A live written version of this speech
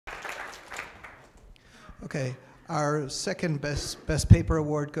Okay, our second best paper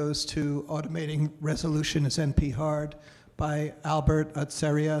award goes to Automating Resolution is NP Hard by Albert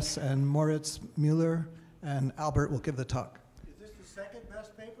Atserias and Moritz Müller, and Albert will give the talk. Is this the second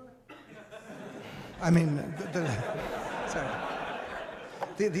best paper? I mean, sorry.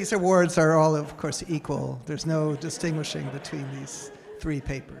 These awards are all, of course, equal. There's no distinguishing between these three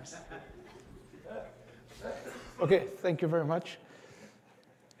papers. Okay, thank you very much.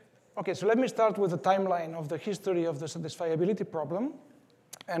 Okay, so let me start with a timeline of the history of the satisfiability problem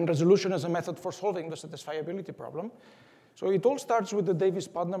and resolution as a method for solving the satisfiability problem. So it all starts with the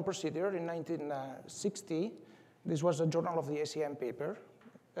Davis-Putnam procedure in 1960. This was a Journal of the ACM paper.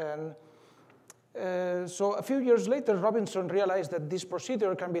 And so a few years later, Robinson realized that this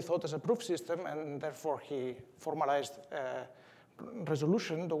procedure can be thought as a proof system, and therefore he formalized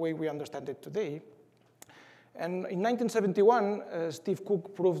resolution the way we understand it today. And in 1971, Steve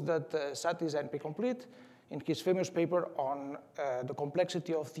Cook proved that SAT is NP-complete in his famous paper on the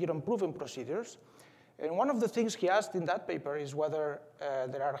complexity of theorem-proving procedures. And one of the things he asked in that paper is whether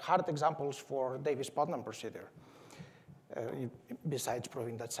there are hard examples for Davis-Putnam procedure, besides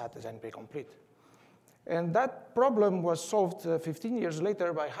proving that SAT is NP-complete. And that problem was solved 15 years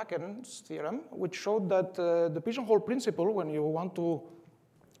later by Haken's theorem, which showed that the pigeonhole principle, when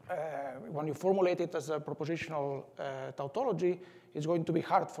you formulate it as a propositional tautology, is going to be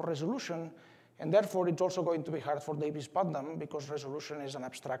hard for resolution, and therefore it's also going to be hard for Davis-Putnam because resolution is an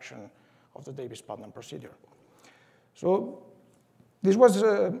abstraction of the Davis-Putnam procedure. So this was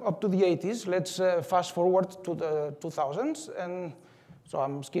up to the 80s. Let's fast forward to the 2000s, and so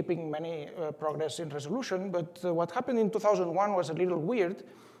I'm skipping many progress in resolution, but what happened in 2001 was a little weird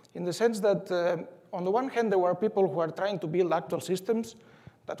in the sense that on the one hand, there were people who are trying to build actual systems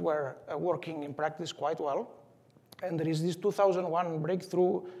that were working in practice quite well. And there is this 2001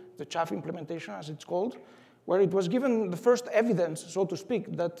 breakthrough, the chaff implementation, as it's called, where it was given the first evidence, so to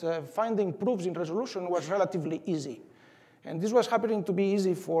speak, that finding proofs in resolution was relatively easy. And this was happening to be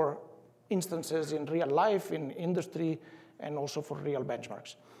easy for instances in real life, in industry, and also for real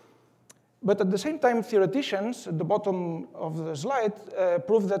benchmarks. But at the same time, theoreticians at the bottom of the slide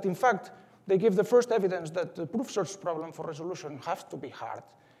proved that, in fact, they gave the first evidence that the proof search problem for resolution has to be hard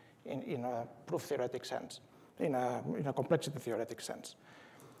in a proof theoretic sense, in a complexity theoretic sense.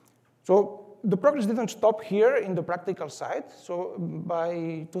 So the progress didn't stop here in the practical side. So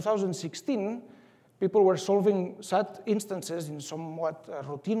by 2016, people were solving SAT instances in somewhat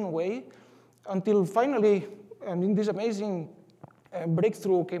routine way until finally, I mean, this amazing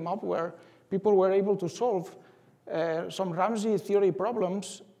breakthrough came up where people were able to solve some Ramsey theory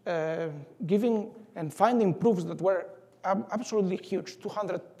problems giving and finding proofs that were absolutely huge,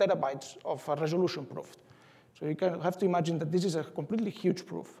 200 terabytes of resolution proof. So you can have to imagine that this is a completely huge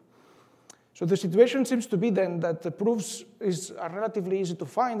proof. So the situation seems to be then that the proofs are relatively easy to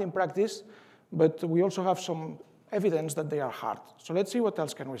find in practice, but we also have some evidence that they are hard. So let's see what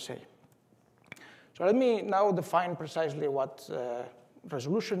else can we say. So let me now define precisely what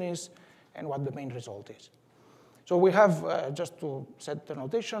resolution is and what the main result is. So we have, just to set the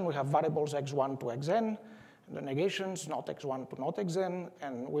notation, we have variables x1 to xn, the negations, not x1 to not xn,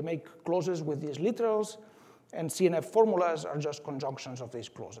 and we make clauses with these literals, and CNF formulas are just conjunctions of these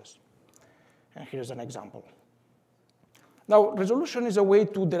clauses. And here's an example. Now, resolution is a way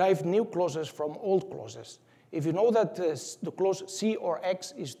to derive new clauses from old clauses. If you know that the clause C or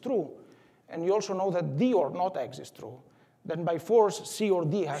X is true, and you also know that D or not X is true, then by force, C or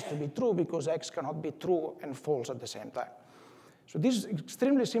D has to be true because X cannot be true and false at the same time. So this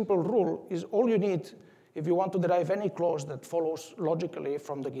extremely simple rule is all you need if you want to derive any clause that follows logically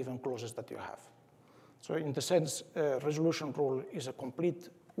from the given clauses that you have. So in the sense, resolution rule is a complete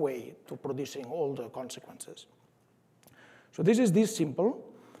way to producing all the consequences. So this is this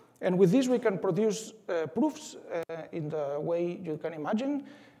simple. And with this, we can produce proofs in the way you can imagine.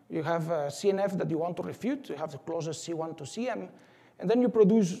 You have a CNF that you want to refute. You have the clauses C1 to Cm. And then you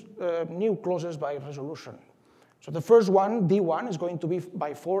produce new clauses by resolution. So the first one, D1, is going to be,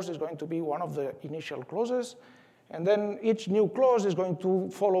 by force, is going to be one of the initial clauses. And then each new clause is going to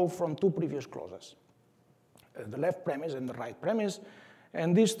follow from two previous clauses, the left premise and the right premise.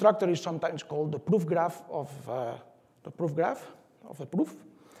 And this structure is sometimes called the proof graph of the proof.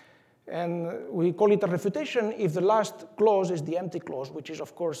 And we call it a refutation if the last clause is the empty clause, which is,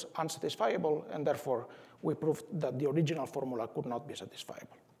 of course, unsatisfiable, and therefore we proved that the original formula could not be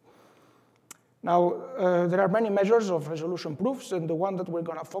satisfiable. Now, there are many measures of resolution proofs, and the one that we're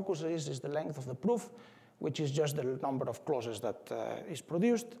going to focus on is the length of the proof, which is just the number of clauses that is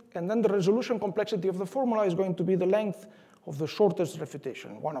produced. And then the resolution complexity of the formula is going to be the length of the shortest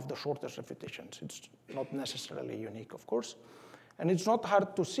refutation, one of the shortest refutations. It's not necessarily unique, of course. And it's not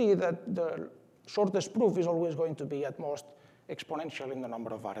hard to see that the shortest proof is always going to be at most exponential in the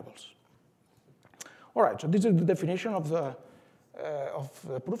number of variables. All right, so this is the definition of the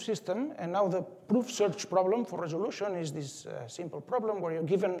proof system. And now the proof search problem for resolution is this simple problem where you're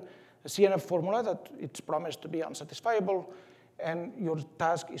given a CNF formula that it's promised to be unsatisfiable, and your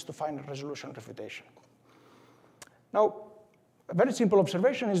task is to find a resolution refutation. Now, a very simple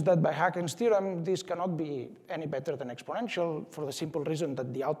observation is that by Haken's theorem, this cannot be any better than exponential for the simple reason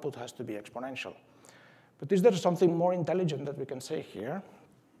that the output has to be exponential. But is there something more intelligent that we can say here?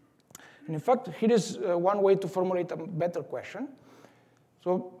 And in fact, here is one way to formulate a better question.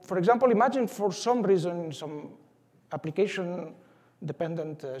 So, for example, imagine for some reason, in some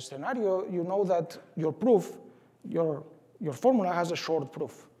application-dependent scenario, you know that your proof, your formula has a short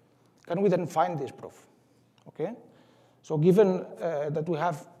proof. Can we then find this proof? Okay? So given that we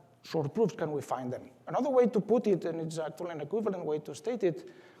have short proofs, can we find them? Another way to put it, and it's actually an equivalent way to state it,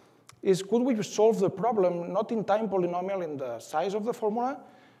 is could we solve the problem not in time polynomial in the size of the formula,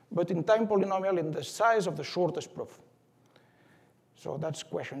 but in time polynomial in the size of the shortest proof? So that's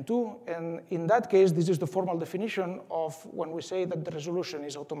question 2. And in that case, this is the formal definition of when we say that the resolution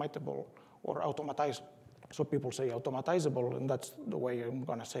is automatable or automatized. So people say automatizable, and that's the way I'm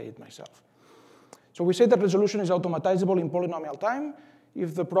going to say it myself. So we say that resolution is automatizable in polynomial time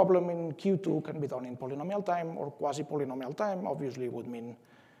if the problem in Q2 can be done in polynomial time or quasi-polynomial time. Obviously, it would mean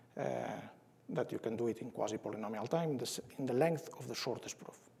that you can do it in quasi-polynomial time in the length of the shortest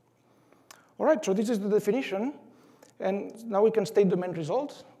proof. All right, so this is the definition. And now we can state the main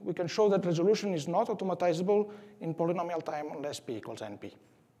result. We can show that resolution is not automatizable in polynomial time unless P equals NP.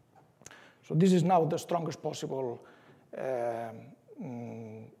 So this is now the strongest possible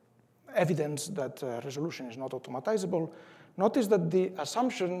evidence that resolution is not automatizable. Notice that the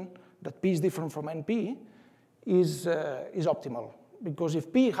assumption that P is different from NP is optimal. Because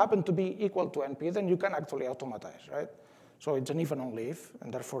if P happened to be equal to NP, then you can actually automatize, right? So it's an even only if,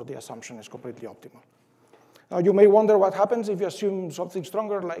 and therefore the assumption is completely optimal. Now you may wonder what happens if you assume something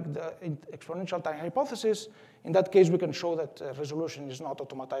stronger like the exponential time hypothesis. In that case, we can show that resolution is not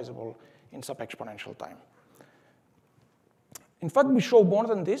automatizable in sub-exponential time. In fact, we show more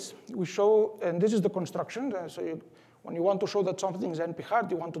than this. We show, and this is the construction. When you want to show that something is NP-hard,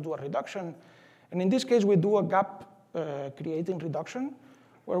 you want to do a reduction. And in this case, we do a gap-creating reduction,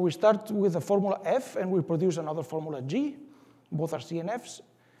 where we start with a formula F, and we produce another formula G. Both are CNFs,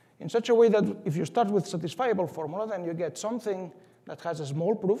 in such a way that if you start with satisfiable formula, then you get something that has a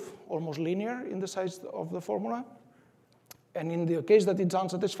small proof, almost linear in the size of the formula. And in the case that it's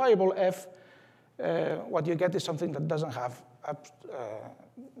unsatisfiable, F, what you get is something that doesn't have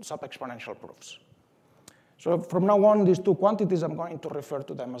sub-exponential proofs. So from now on, these two quantities, I'm going to refer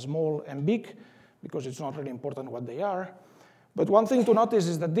to them as small and big, because it's not really important what they are. But one thing to notice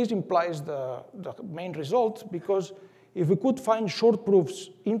is that this implies the main result, because if we could find short proofs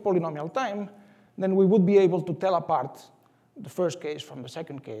in polynomial time, then we would be able to tell apart the first case from the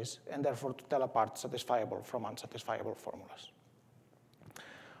second case, and therefore to tell apart satisfiable from unsatisfiable formulas.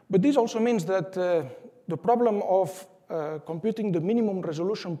 But this also means that the problem of computing the minimum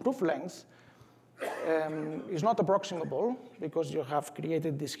resolution proof length is not approximable, because you have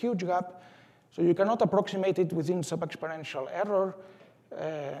created this huge gap. So you cannot approximate it within sub-exponential error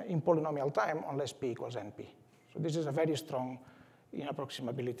in polynomial time unless P equals NP. So this is a very strong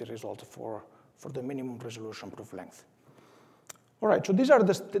inapproximability result for the minimum resolution proof length. All right, so these are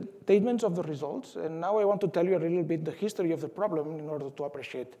the statements of the results. And now I want to tell you a little bit the history of the problem in order to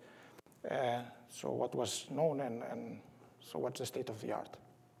appreciate what was known and so what's the state of the art.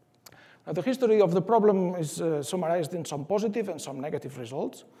 Now, the history of the problem is summarized in some positive and some negative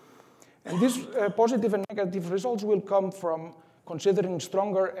results. And these positive and negative results will come from considering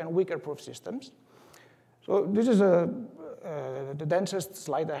stronger and weaker proof systems. So this is the densest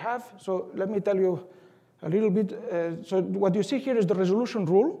slide I have. So let me tell you a little bit. So what you see here is the resolution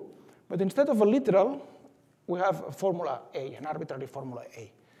rule. But instead of a literal, we have a formula A, an arbitrary formula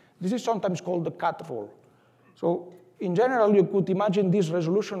A. This is sometimes called the cut rule. So in general, you could imagine this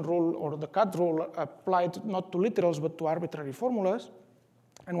resolution rule or the cut rule applied not to literals, but to arbitrary formulas.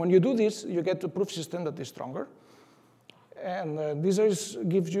 And when you do this, you get a proof system that is stronger. And this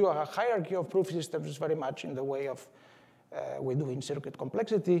gives you a hierarchy of proof systems very much in the way of we do in circuit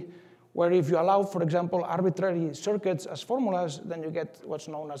complexity, where if you allow, for example, arbitrary circuits as formulas, then you get what's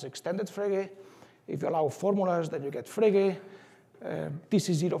known as extended Frege. If you allow formulas, then you get Frege.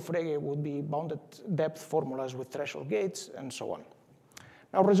 TC0 Frege would be bounded depth formulas with threshold gates, and so on.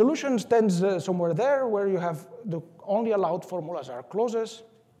 Now, resolution stands somewhere there where you have the only allowed formulas are clauses.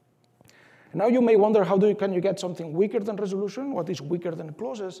 Now you may wonder, can you get something weaker than resolution? What is weaker than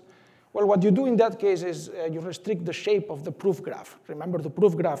clauses? Well, what you do in that case is you restrict the shape of the proof graph. Remember, the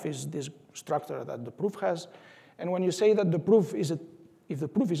proof graph is this structure that the proof has. And when you say that the proof is if the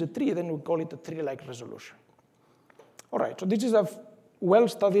proof is a tree, then we call it a tree-like resolution. All right, so this is a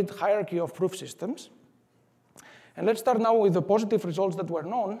well-studied hierarchy of proof systems. And let's start now with the positive results that were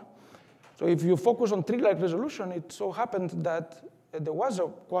known. So if you focus on tree-like resolution, it so happened that there was a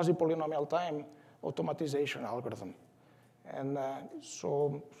quasi-polynomial time automatization algorithm. And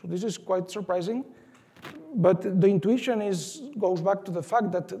so this is quite surprising. But the intuition goes back to the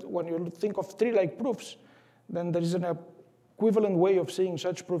fact that when you think of tree-like proofs, then there is an equivalent way of seeing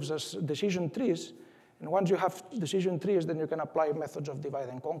such proofs as decision trees. And once you have decision trees, then you can apply methods of divide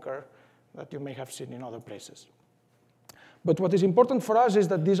and conquer that you may have seen in other places. But what is important for us is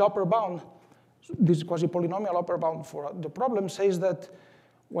that this upper bound, this quasi-polynomial upper bound for the problem says that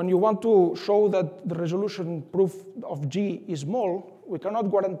when you want to show that the resolution proof of G is small, we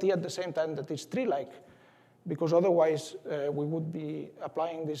cannot guarantee at the same time that it's tree-like, because otherwise we would be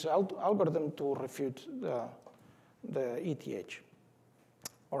applying this algorithm to refute the ETH.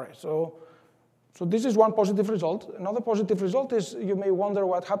 All right, so this is one positive result. Another positive result is you may wonder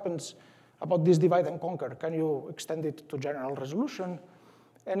what happens about this divide and conquer. Can you extend it to general resolution?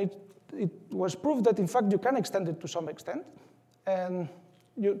 And it was proved that, in fact, you can extend it to some extent and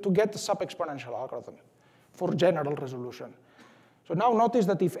to get a sub-exponential algorithm for general resolution. So now notice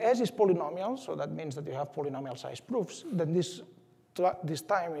that if S is polynomial, so that means that you have polynomial-sized proofs, then this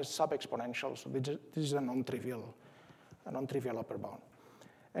time is sub-exponential. So this is a non-trivial upper bound.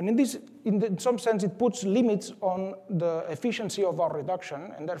 And in some sense, it puts limits on the efficiency of our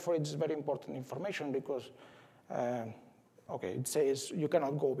reduction, and therefore it's very important information because, it says you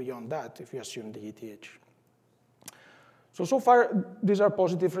cannot go beyond that if you assume the ETH. So far, these are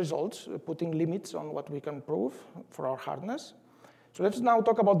positive results, putting limits on what we can prove for our hardness. So let's now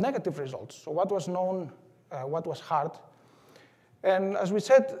talk about negative results. So what was known, what was hard? And as we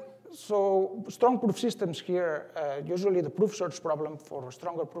said, so strong proof systems here, usually the proof search problem for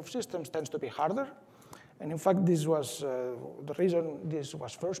stronger proof systems tends to be harder. And in fact, this was the reason this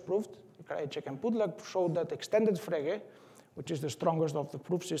was first proved. Krajicek and Pudlak showed that extended Frege, which is the strongest of the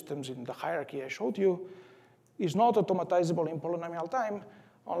proof systems in the hierarchy I showed you, is not automatizable in polynomial time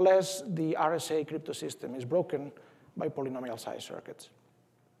unless the RSA cryptosystem is broken by polynomial size circuits.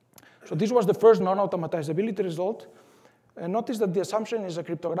 So this was the first non-automatizability result. And notice that the assumption is a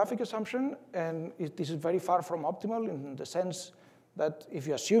cryptographic assumption, and this is very far from optimal in the sense that if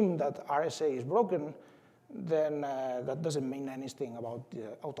you assume that RSA is broken, then that doesn't mean anything about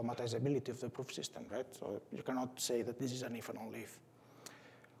the automatizability of the proof system, right? So you cannot say that this is an if and only if.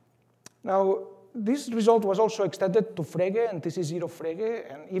 Now, this result was also extended to Frege and TC0 Frege,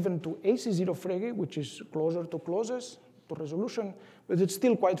 and even to AC0 Frege, which is closer to clauses, to resolution, but it's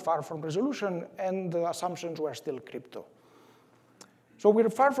still quite far from resolution, and the assumptions were still crypto. So we're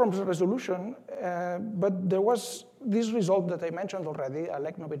far from resolution, but there was this result that I mentioned already,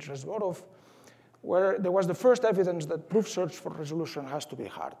 Aleknovich-Rezvorov, where there was the first evidence that proof search for resolution has to be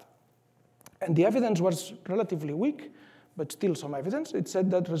hard. And the evidence was relatively weak, but still some evidence. It said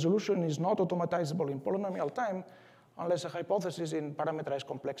that resolution is not automatizable in polynomial time unless a hypothesis in parameterized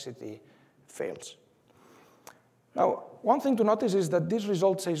complexity fails. Now, one thing to notice is that this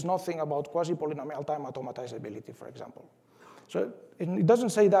result says nothing about quasi-polynomial time automatizability, for example. So it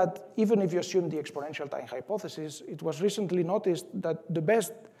doesn't say that even if you assume the exponential time hypothesis, it was recently noticed that the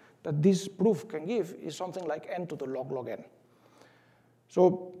best that this proof can give is something like n to the log n.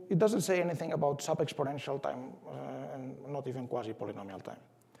 So it doesn't say anything about sub-exponential time and not even quasi-polynomial time.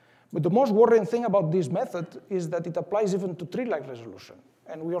 But the most worrying thing about this method is that it applies even to tree-like resolution.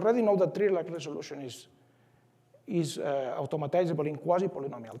 And we already know that tree-like resolution is automatizable in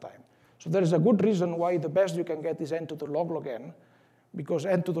quasi-polynomial time. So there is a good reason why the best you can get is n to the log n, because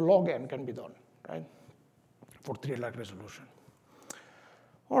n to the log n can be done, right, for tree-like resolution.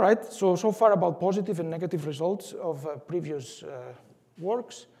 All right, so far about positive and negative results of previous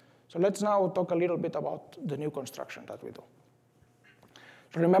works. So let's now talk a little bit about the new construction that we do.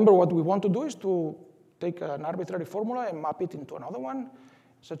 So remember, what we want to do is to take an arbitrary formula and map it into another one in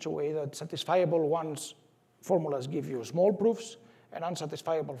such a way that satisfiable ones formulas give you small proofs, and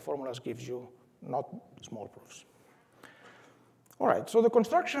unsatisfiable formulas gives you not small proofs. All right, so the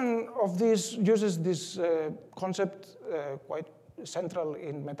construction of this uses this concept quite central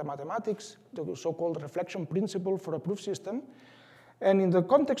in metamathematics, the so-called reflection principle for a proof system. And in the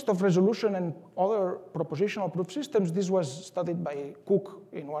context of resolution and other propositional proof systems, this was studied by Cook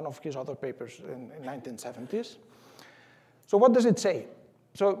in one of his other papers in 1970s. So what does it say?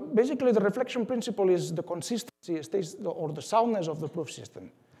 So basically, the reflection principle is the consistency or the soundness of the proof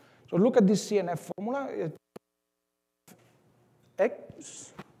system. So look at this CNF formula.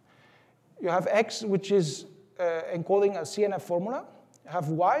 You have X, which is encoding a CNF formula. You have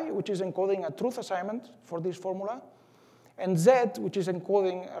Y, which is encoding a truth assignment for this formula. And Z, which is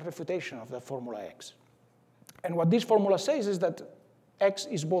encoding a refutation of the formula X. And what this formula says is that X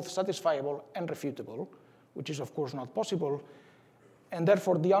is both satisfiable and refutable, which is, of course, not possible. And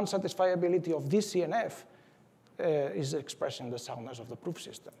therefore, the unsatisfiability of this CNF is expressing the soundness of the proof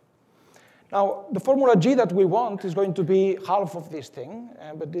system. Now, the formula G that we want is going to be half of this thing,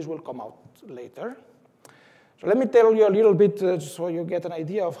 but this will come out later. So let me tell you a little bit so you get an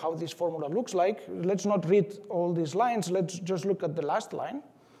idea of how this formula looks like. Let's not read all these lines. Let's just look at the last line.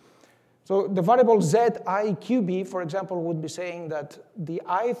 So the variable ZIQB, for example, would be saying that the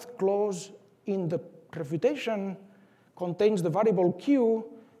ith clause in the refutation contains the variable Q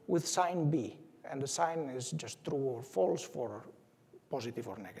with sign B. And the sign is just true or false for positive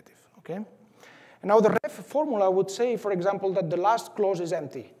or negative. Okay? And now the ref formula would say, for example, that the last clause is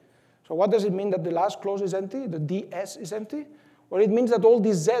empty. So what does it mean that the last clause is empty, the DS is empty? Well, it means that all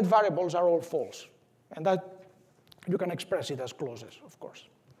these Z variables are all false. And that you can express it as clauses, of course.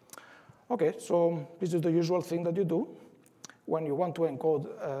 OK, so this is the usual thing that you do when you want to encode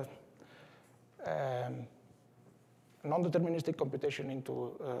a non-deterministic computation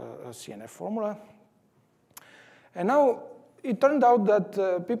into a CNF formula. And now it turned out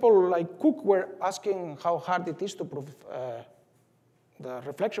that people like Cook were asking how hard it is to prove the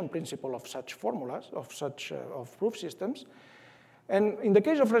reflection principle of such formulas, of proof systems. And in the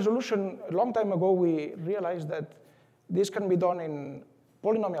case of resolution, a long time ago, we realized that this can be done in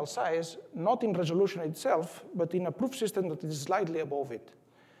polynomial size, not in resolution itself, but in a proof system that is slightly above it.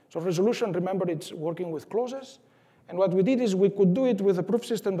 So resolution, remember, it's working with clauses. And what we did is we could do it with a proof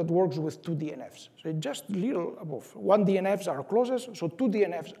system that works with 2 DNFs. So it's just a little above. 1 DNFs are clauses, so 2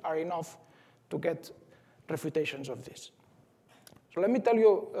 DNFs are enough to get refutations of this. So let me tell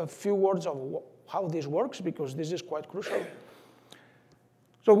you a few words of how this works, because this is quite crucial.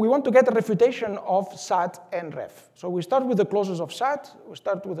 So we want to get a refutation of SAT and ref. So we start with the clauses of SAT, we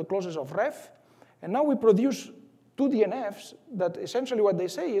start with the clauses of ref, and now we produce 2 DNFs that essentially what they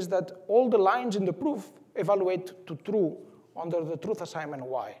say is that all the lines in the proof evaluate to true under the truth assignment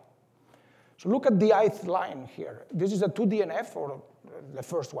Y. So look at the ith line here. This is a 2 DNF, or the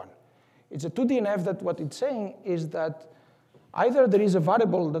first one. It's a 2 DNF that what it's saying is that either there is a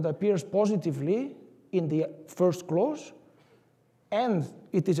variable that appears positively in the first clause, and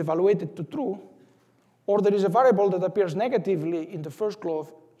it is evaluated to true, or there is a variable that appears negatively in the first clause,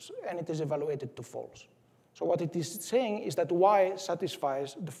 and it is evaluated to false. So what it is saying is that Y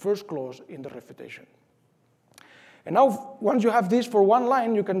satisfies the first clause in the refutation. And now, once you have this for one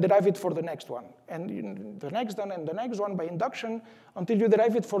line, you can derive it for the next one, and the next one, and the next one by induction, until you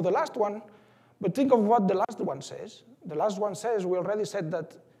derive it for the last one. But think of what the last one says. The last one says, we already said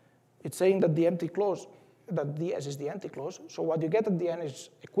that it's saying that the empty clause, that DS is the empty clause. So what you get at the end is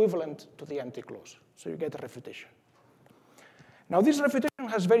equivalent to the empty clause. So you get a refutation. Now this refutation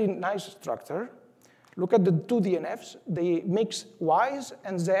has very nice structure. Look at the 2 DNFs. They mix Y's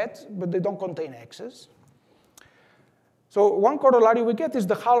and Z, but they don't contain X's. So one corollary we get is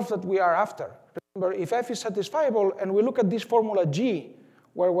the half that we are after. Remember, if F is satisfiable, and we look at this formula G,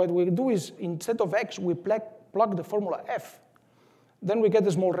 where what we do is, instead of X, we plug the formula F, then we get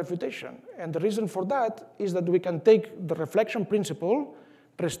a small refutation. And the reason for that is that we can take the reflection principle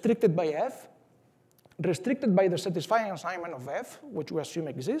restricted by F, restricted by the satisfying assignment of F, which we assume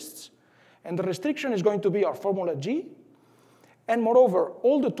exists, and the restriction is going to be our formula G. And moreover,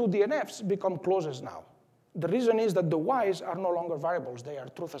 all the 2 DNFs become clauses now. The reason is that the Y's are no longer variables. They are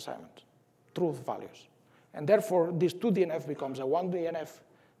truth assignment, truth values. And therefore, this 2 DNF becomes a 1 DNF.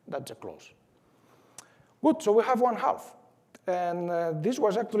 That's a clause. Good, so we have 1/2. And this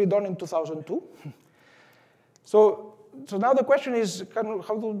was actually done in 2002. So now the question is,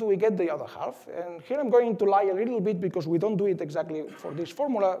 how do we get the other half? And here I'm going to lie a little bit because we don't do it exactly for this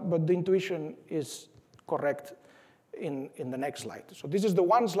formula, but the intuition is correct in the next slide. So this is the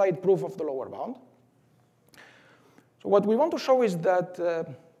one-slide proof of the lower bound. So what we want to show is that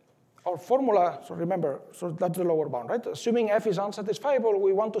our formula, so remember, so that's the lower bound, right? Assuming F is unsatisfiable,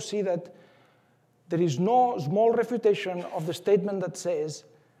 we want to see that there is no small refutation of the statement that says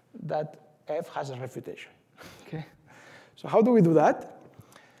that F has a refutation. Okay? So how do we do that?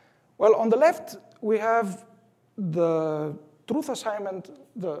 Well, on the left, we have the truth assignment,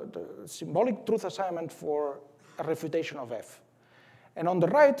 the symbolic truth assignment for a refutation of f. And on the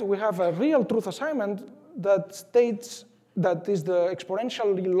right, we have a real truth assignment that states that is the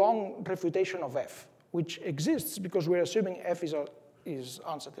exponentially long refutation of f, which exists because we're assuming f is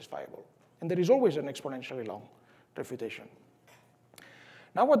unsatisfiable. And there is always an exponentially long refutation.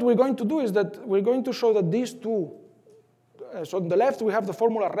 Now what we're going to do is that we're going to show that these two, so on the left we have the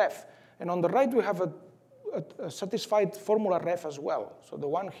formula ref, and on the right we have a satisfied formula ref as well. So the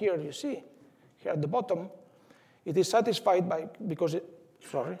one here you see, here at the bottom, it is satisfied because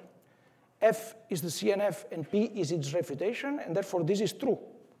f is the CNF and p is its refutation, and therefore this is true.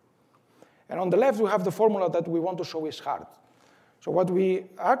 And on the left we have the formula that we want to show is hard. So what we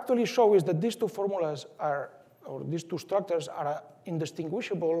actually show is that these two formulas or these two structures are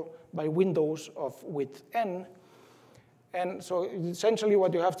indistinguishable by windows of width n. And so essentially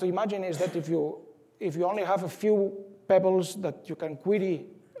what you have to imagine is that if you only have a few pebbles that you can query,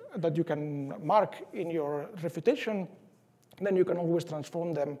 that you can mark in your refutation, then you can always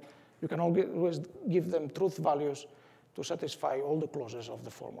transform them. You can always give them truth values to satisfy all the clauses of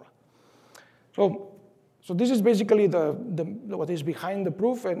the formula. So this is basically what is behind the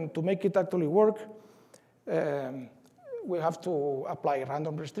proof, and to make it actually work, we have to apply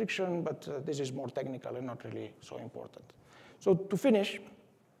random restriction, but this is more technical and not really so important. So to finish,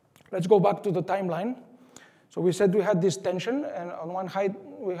 let's go back to the timeline. So we said we had this tension, and on one side,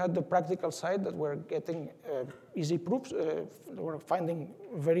 we had the practical side that we're getting easy proofs. We're finding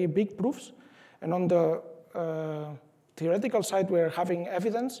very big proofs. And on the theoretical side, we're having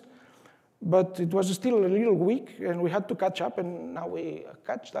evidence, but it was still a little weak, and we had to catch up, and now we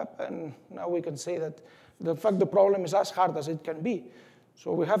catched up, and now we can say that the problem is as hard as it can be.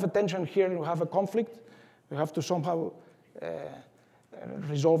 So we have a tension here, and we have a conflict. We have to somehow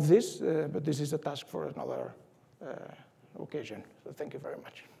resolve this, but this is a task for another occasion. So thank you very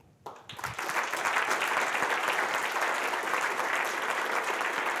much.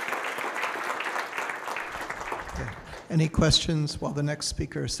 Okay. Any questions while the next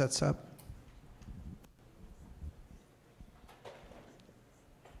speaker sets up?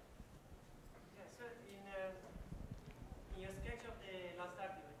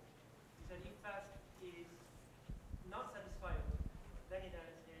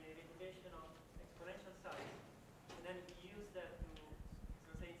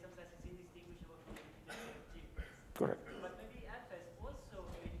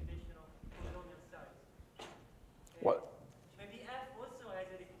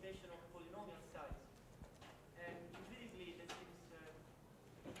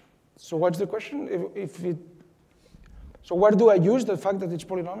 So what's the question? So where do I use the fact that it's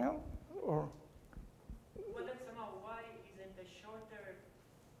polynomial? Or? Well, then somehow, why isn't a shorter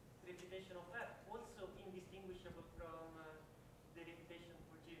refutation of f also indistinguishable from the refutation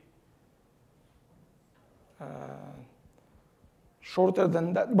for G? Shorter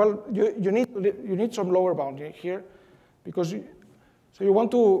than that? Well, you need some lower boundary here, because you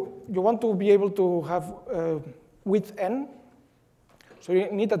want to be able to have width n. So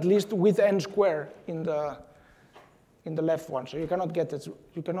you need at least width n square in the left one. So you cannot get it.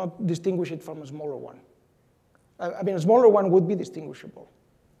 You cannot distinguish it from a smaller one. I mean, a smaller one would be distinguishable.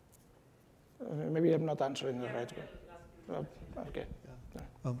 Maybe I'm not answering the right way. Okay. Yeah.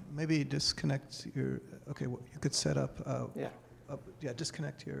 Well, maybe disconnect your. Okay, well, you could set up.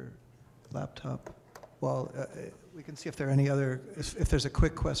 Disconnect your laptop. While we can see if there are any other. If there's a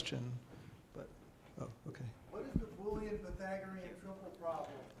quick question. But okay. What is the Boolean Pythagorean triple problem?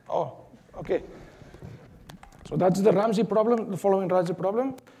 Oh, okay. So that's the Ramsey problem, the following Ramsey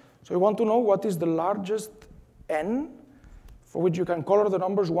problem. So you want to know what is the largest n for which you can color the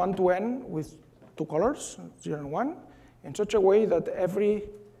numbers 1 to n with two colors, 0 and 1, in such a way that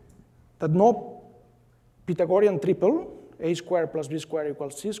no Pythagorean triple, a squared plus b squared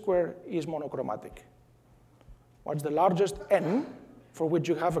equals c squared, is monochromatic. What's the largest n for which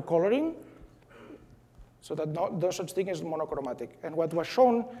you have a coloring so that no such thing as monochromatic? And what was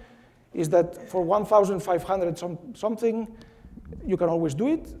shown is that for 1,500 something, you can always do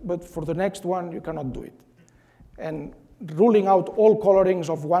it, but for the next one, you cannot do it. And ruling out all colorings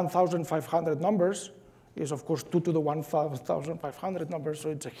of 1,500 numbers is, of course, 2 to the 1,500 numbers, so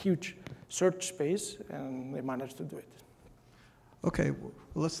it's a huge search space, and they managed to do it. Okay, well,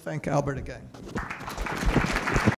 let's thank Albert again.